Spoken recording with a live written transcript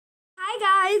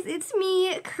Hi guys, it's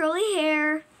me, curly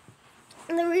hair.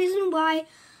 And the reason why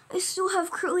I still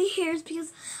have curly hair is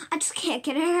because I just can't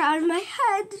get it out of my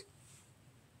head.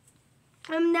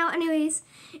 Now anyways,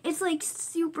 it's like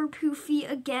super poofy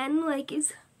again, like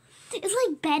it's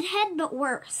like bedhead but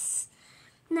worse.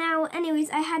 Now anyways,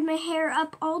 I had my hair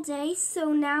up all day,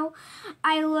 so now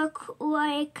I look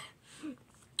like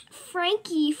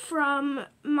Frankie from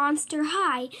Monster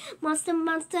High. Monster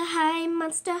High,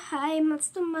 Monster High,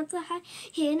 Monster High.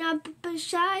 Hitting up and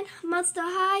shine, Monster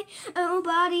High.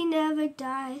 Nobody never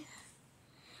die.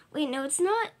 Wait, no, it's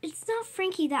not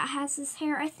Frankie that has this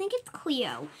hair. I think it's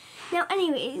Cleo. Now,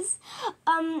 anyways,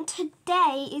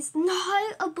 today is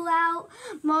not about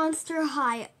Monster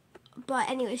High. But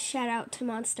anyways, shout out to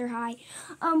Monster High.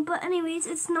 But anyways,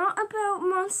 it's not about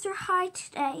Monster High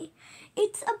today.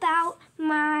 It's about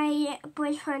my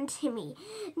boyfriend, Timmy.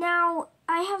 Now,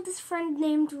 I have this friend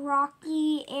named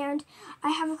Rocky, and I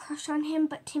have a crush on him,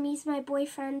 but Timmy's my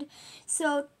boyfriend.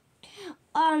 So,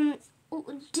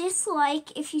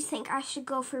 dislike if you think I should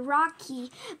go for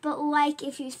Rocky, but like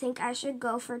if you think I should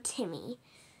go for Timmy.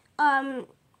 No.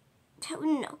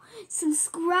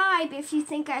 Subscribe if you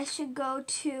think I should go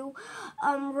to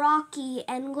Rocky,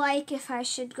 and like if I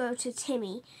should go to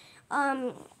Timmy.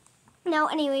 Now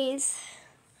anyways,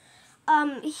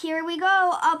 here we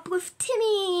go, up with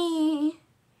Timmy.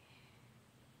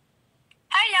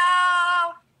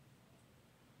 Hello.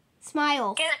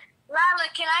 Smile. Lila,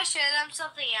 can I show them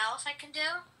something else I can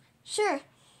do? Sure.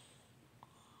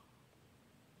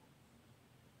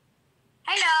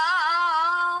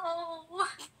 Hello.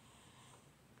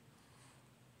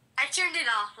 I turned it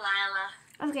off,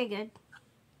 Lila. Okay, good.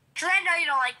 Because I know you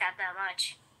don't like that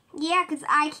much. Yeah, because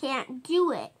I can't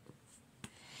do it.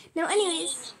 Now,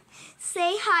 anyways,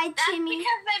 say hi, Timmy. That's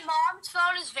because my mom's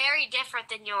phone is very different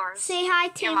than yours. Say hi,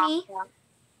 Timmy.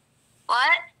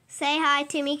 What? Say hi,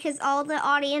 Timmy, because all the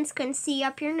audience can see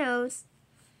up your nose.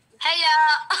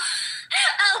 Hello.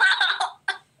 Hello.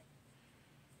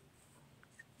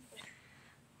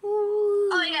 Ooh.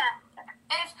 Oh, yeah.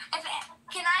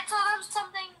 Can I tell them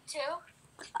something, too?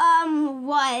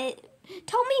 What?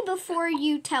 Tell me before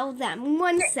you tell them.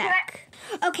 One sec.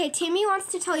 Okay, Timmy wants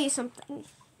to tell you something.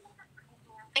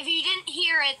 If you didn't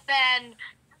hear it, then,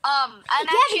 yeah,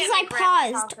 because I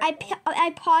paused.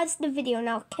 I paused the video.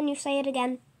 Now, can you say it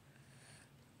again?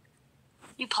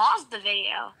 You paused the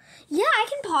video. Yeah, I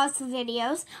can pause the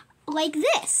videos like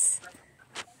this.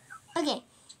 Okay,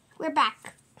 we're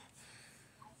back.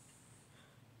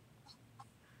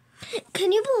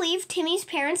 Can you believe Timmy's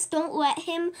parents don't let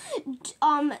him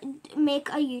make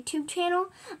a YouTube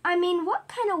channel? I mean, what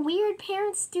kind of weird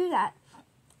parents do that?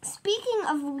 Speaking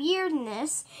of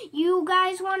weirdness, you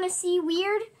guys want to see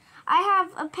weird? I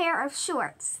have a pair of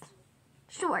shorts.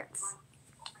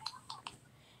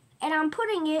 And I'm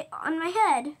putting it on my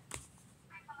head.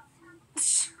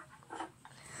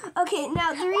 Okay,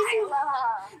 now the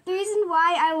reason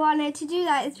why I wanted to do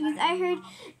that is because I heard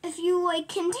if you like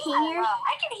contain your...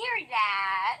 I can hear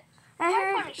that. I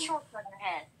heard... Put a short on your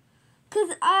head.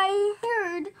 Because I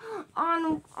heard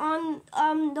on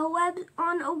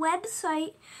a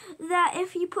website that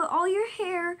if you put all your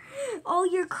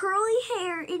curly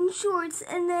hair in shorts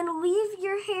and then leave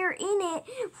your hair in it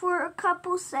for a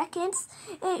couple seconds,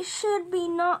 it should be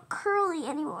not curly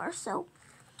anymore. So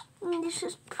let's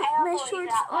just put my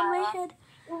shorts on my head.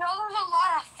 You know, there's a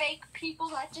lot of fake people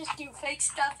that just do fake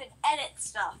stuff and edit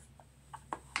stuff.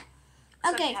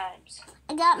 Okay, sometimes.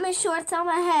 I got my shorts on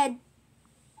my head.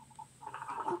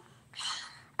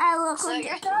 I look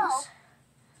ridiculous.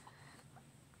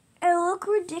 I look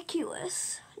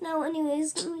ridiculous. Now,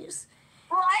 anyways, let me just...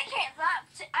 Well, I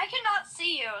cannot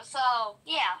see you, so,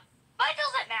 yeah. But it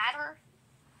doesn't matter.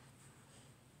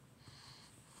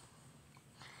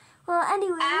 Well,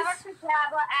 anyways...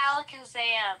 Abracadabra,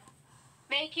 alakazam.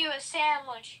 Make you a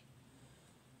sandwich.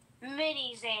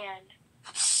 Mini-zan.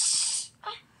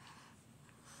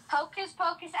 Hocus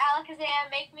pocus, alakazam.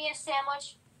 Make me a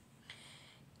sandwich.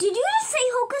 Did you just say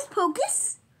hocus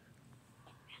pocus?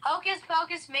 Hocus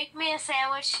pocus, make me a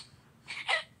sandwich.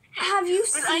 Have you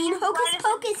seen Hocus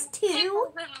Pocus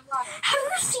 2? Have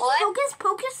you seen Hocus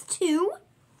Pocus 2?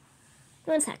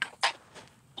 1 sec.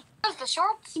 The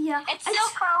shorts? Yeah. It's still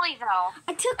curly though.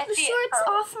 I took the shorts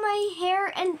off my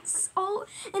hair and it's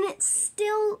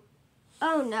still...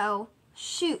 Oh no.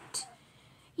 Shoot.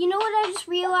 You know what I just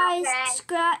realized,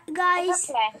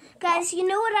 guys? Guys, you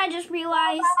know what I just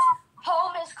realized?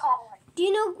 Home is calling. Do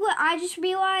you know what I just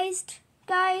realized,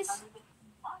 guys?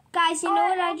 Guys, you know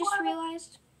what I just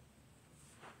realized?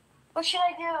 What should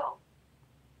I do?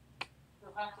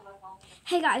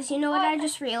 Hey guys, you know what I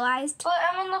just realized? But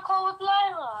I'm in the call with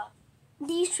Lila.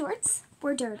 these shorts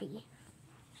were dirty.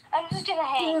 I'm just gonna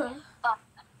hang. Ugh.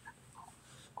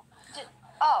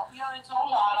 Oh.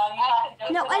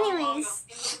 No, anyways,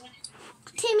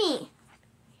 Timmy.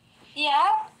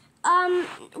 Yeah?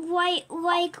 Why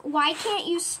can't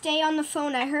you stay on the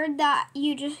phone? I heard that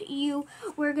you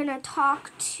were gonna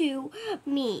talk to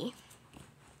me.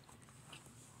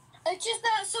 It's just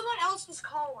that someone else was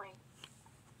calling.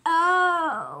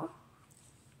 Oh.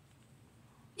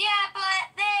 Yeah, but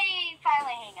they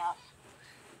finally hang up.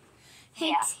 Hey,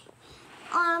 Yeah.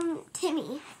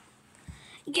 Timmy.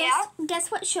 Yeah? Guess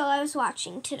what show I was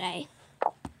watching today?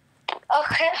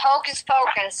 Okay, Hocus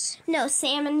Pocus. No,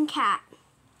 Sam and Cat.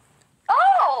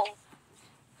 Oh!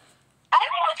 I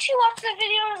haven't actually watched the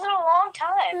videos in a long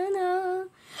time. I know.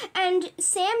 And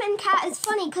Sam and Cat is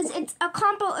funny because it's a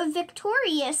combo of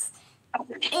Victorious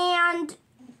and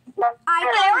There were a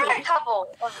iCarly. couple.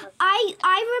 I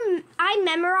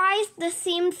memorized the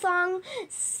theme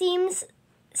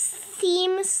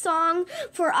song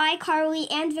for iCarly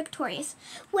and Victorious.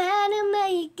 When I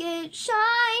make it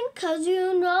shine, 'cause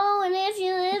you know, and if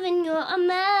you live in your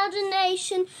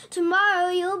imagination, tomorrow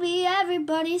you'll be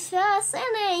everybody's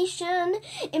fascination.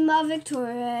 In my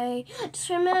Victoria, just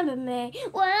remember me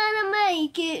when I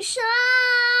make it shine.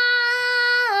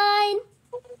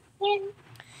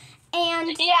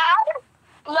 And Yeah, I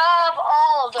love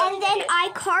all of those. and then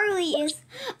videos. iCarly is,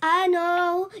 I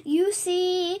know, you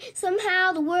see,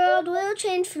 somehow the world will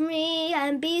change for me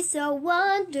and be so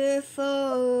wonderful.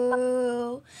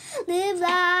 Live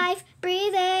life,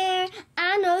 breathe air,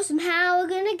 I know somehow we're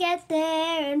gonna get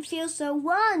there and feel so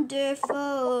wonderful.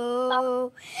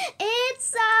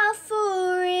 It's all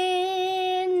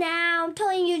foreign now, I'm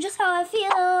telling you just how I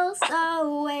feel,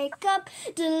 so wake up,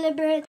 deliberate.